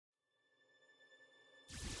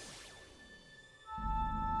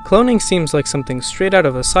Cloning seems like something straight out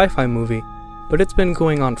of a sci-fi movie, but it's been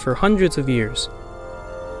going on for hundreds of years.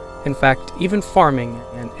 In fact, even farming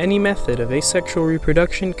and any method of asexual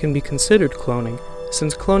reproduction can be considered cloning,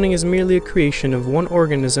 since cloning is merely a creation of one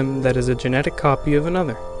organism that is a genetic copy of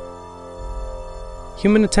another.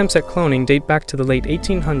 Human attempts at cloning date back to the late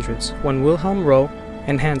 1800s, when Wilhelm Roh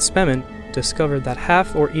and Hans Spemann discovered that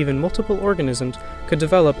half or even multiple organisms could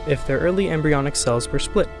develop if their early embryonic cells were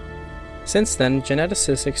split. Since then,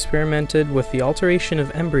 geneticists experimented with the alteration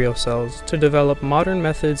of embryo cells to develop modern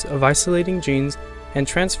methods of isolating genes and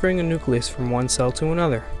transferring a nucleus from one cell to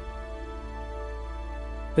another.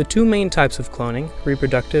 The two main types of cloning,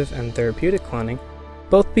 reproductive and therapeutic cloning,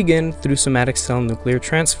 both begin through somatic cell nuclear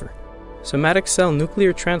transfer. Somatic cell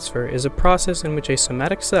nuclear transfer is a process in which a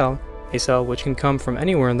somatic cell, a cell which can come from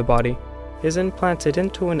anywhere in the body, is implanted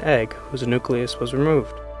into an egg whose nucleus was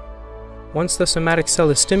removed. Once the somatic cell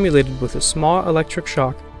is stimulated with a small electric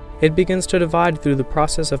shock, it begins to divide through the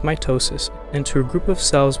process of mitosis into a group of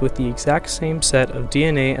cells with the exact same set of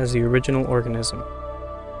DNA as the original organism.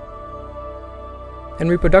 In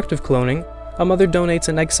reproductive cloning, a mother donates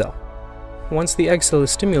an egg cell. Once the egg cell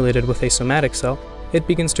is stimulated with a somatic cell, it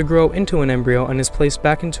begins to grow into an embryo and is placed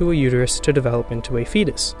back into a uterus to develop into a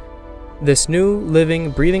fetus. This new,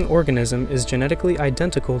 living, breathing organism is genetically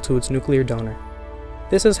identical to its nuclear donor.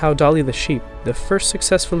 This is how Dolly the sheep, the first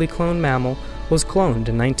successfully cloned mammal, was cloned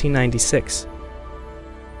in 1996.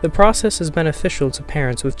 The process is beneficial to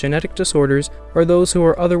parents with genetic disorders or those who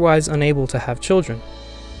are otherwise unable to have children.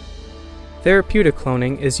 Therapeutic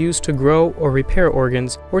cloning is used to grow or repair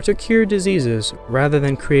organs or to cure diseases rather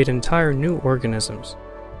than create entire new organisms.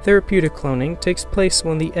 Therapeutic cloning takes place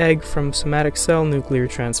when the egg from somatic cell nuclear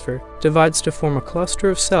transfer divides to form a cluster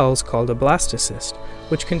of cells called a blastocyst,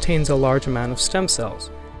 which contains a large amount of stem cells.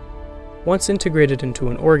 Once integrated into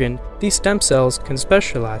an organ, these stem cells can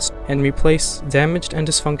specialize and replace damaged and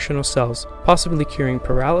dysfunctional cells, possibly curing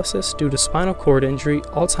paralysis due to spinal cord injury,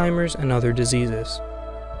 Alzheimer's, and other diseases.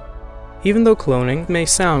 Even though cloning may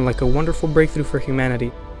sound like a wonderful breakthrough for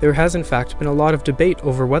humanity, there has in fact been a lot of debate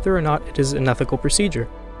over whether or not it is an ethical procedure.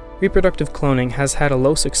 Reproductive cloning has had a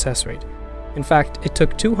low success rate. In fact, it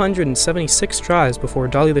took 276 tries before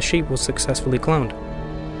Dolly the sheep was successfully cloned.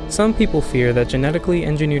 Some people fear that genetically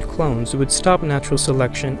engineered clones would stop natural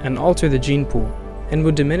selection and alter the gene pool, and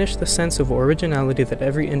would diminish the sense of originality that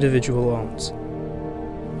every individual owns.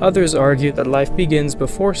 Others argue that life begins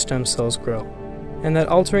before stem cells grow, and that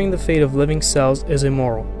altering the fate of living cells is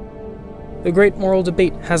immoral. The great moral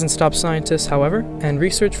debate hasn't stopped scientists, however, and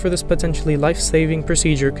research for this potentially life-saving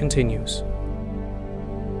procedure continues.